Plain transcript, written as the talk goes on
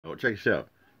Oh, check this out.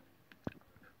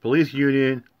 Police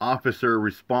union officer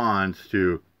responds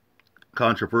to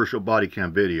controversial body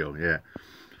cam video. Yeah.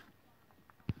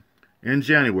 In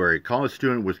January, college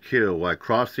student was killed while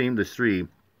crossing the street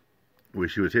where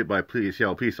she was hit by a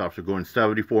Seattle police officer going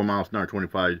 74 miles an hour,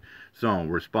 25 zone,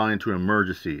 responding to an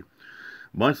emergency.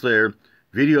 Months later,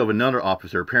 video of another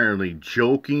officer apparently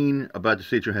joking about the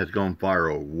situation has gone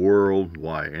viral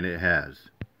worldwide, and it has.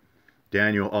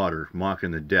 Daniel Otter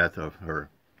mocking the death of her.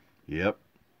 Yep.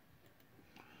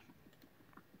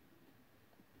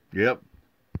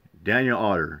 Daniel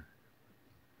Otter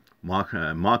laughing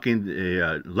and mocking the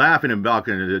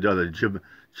other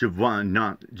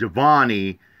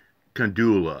Giovanni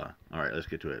Candula. All right, let's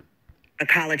get to it. A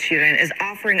college student is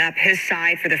offering up his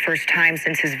side for the first time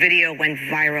since his video went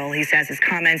viral. He says his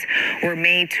comments were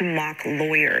made to mock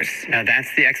lawyers. Now,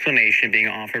 that's the explanation being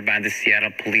offered by the Seattle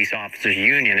Police Officers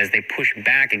Union as they push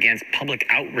back against public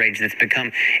outrage that's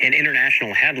become an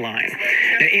international headline.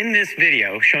 Now, in this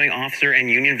video showing officer and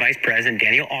union vice president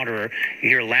Daniel Otterer, you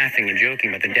hear laughing and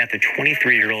joking about the death of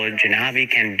 23-year-old Genavi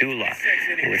Candula,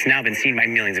 and it's now been seen by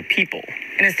millions of people.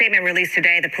 In a statement released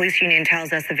today, the police union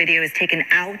tells us the video is taken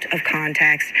out of context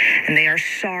and they are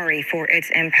sorry for its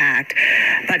impact.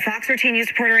 But Fox 13 News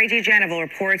reporter A.J. Janival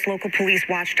reports local police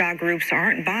watchdog groups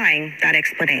aren't buying that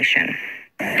explanation.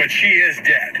 But she is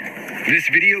dead. This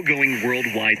video going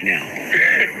worldwide now.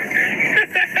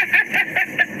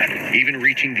 Even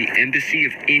reaching the Embassy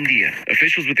of India.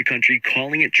 Officials with the country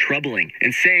calling it troubling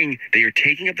and saying they are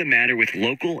taking up the matter with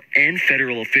local and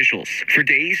federal officials. For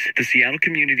days, the Seattle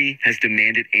community has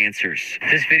demanded answers.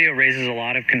 This video raises a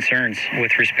lot of concerns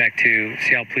with respect to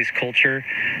Seattle police culture,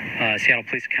 Seattle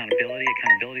police accountability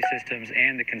systems,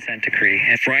 and the consent decree.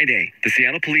 And Friday, the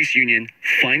Seattle Police Union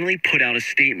finally put out a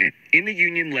statement. In the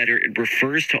union letter, it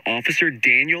refers to Officer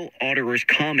Daniel Otterer's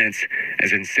comments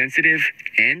as insensitive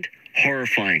and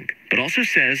horrifying, but also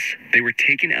says they were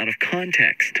taken out of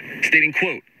context, stating,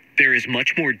 quote, "There is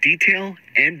much more detail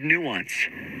and nuance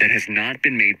that has not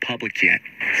been made public yet."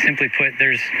 Simply put,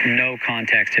 there's no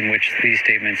context in which these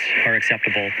statements are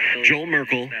acceptable. Joel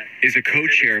Merkel is a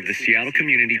co-chair of the Seattle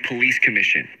Community Police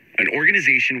Commission, an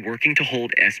organization working to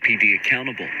hold SPD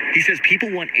accountable. He says people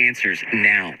want answers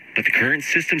now, but the current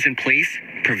systems in place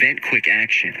prevent quick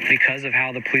action. Because of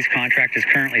how the police contract is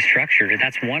currently structured, and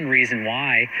that's one reason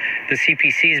why the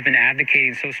CPC has been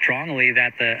advocating so strongly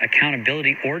that the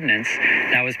accountability ordinance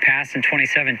that was passed in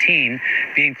 2017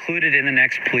 be included in the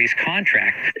next police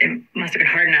contract. It must have been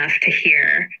hard enough to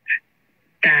hear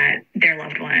that their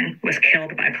loved one was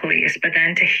killed by police, but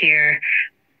then to hear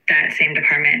that same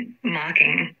department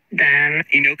mocking them.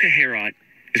 Inoka Herat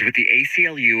is with the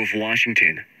ACLU of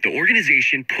Washington. The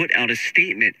organization put out a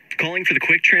statement calling for the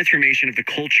quick transformation of the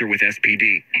culture with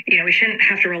SPD. You know, we shouldn't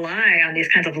have to rely on these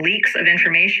kinds of leaks of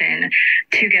information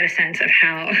to get a sense of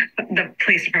how the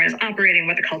police department is operating,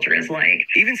 what the culture is like.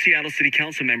 Even Seattle City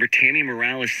Council member Tammy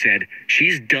Morales said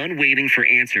she's done waiting for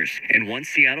answers and wants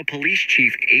Seattle Police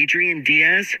Chief Adrian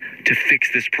Diaz to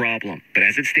fix this problem. But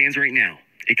as it stands right now,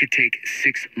 it could take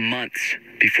 6 months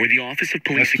before the Office of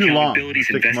Police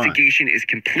Accountability's investigation is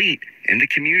complete and the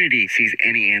community sees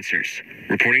any answers.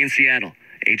 Reporting in Seattle,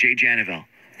 A.J. Janival,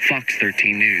 Fox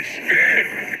 13 News.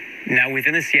 Now,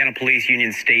 within the Seattle Police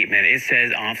Union statement, it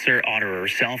says Officer Otterer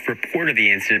self-reported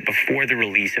the incident before the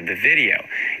release of the video.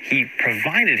 He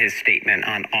provided his statement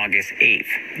on August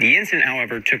 8th. The incident,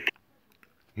 however, took...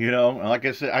 You know, like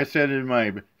I said in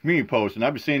my community post, and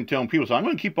I've been telling people, so I'm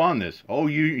going to keep on this. Oh,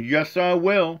 yes, I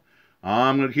will.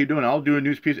 I'm going to keep doing it. I'll do a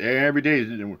news piece every day.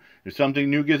 If something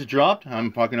new gets dropped,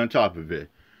 I'm fucking on top of it.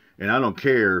 And I don't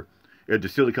care if the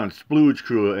Silicon Splooge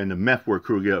crew and the Meth War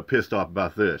crew get pissed off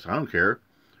about this. I don't care.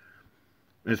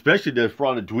 Especially the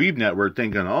fraud dweeb network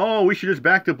thinking, oh, we should just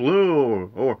back the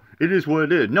blue, or it is what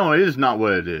it is. No, it is not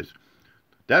what it is.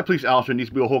 That police officer needs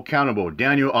to be held accountable.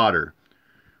 Daniel Otter.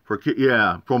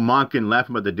 For mocking,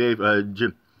 laughing about the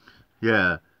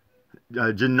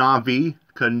Genavi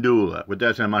Candula. With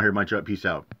that said, I'm out here. My job. Peace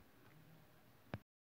out.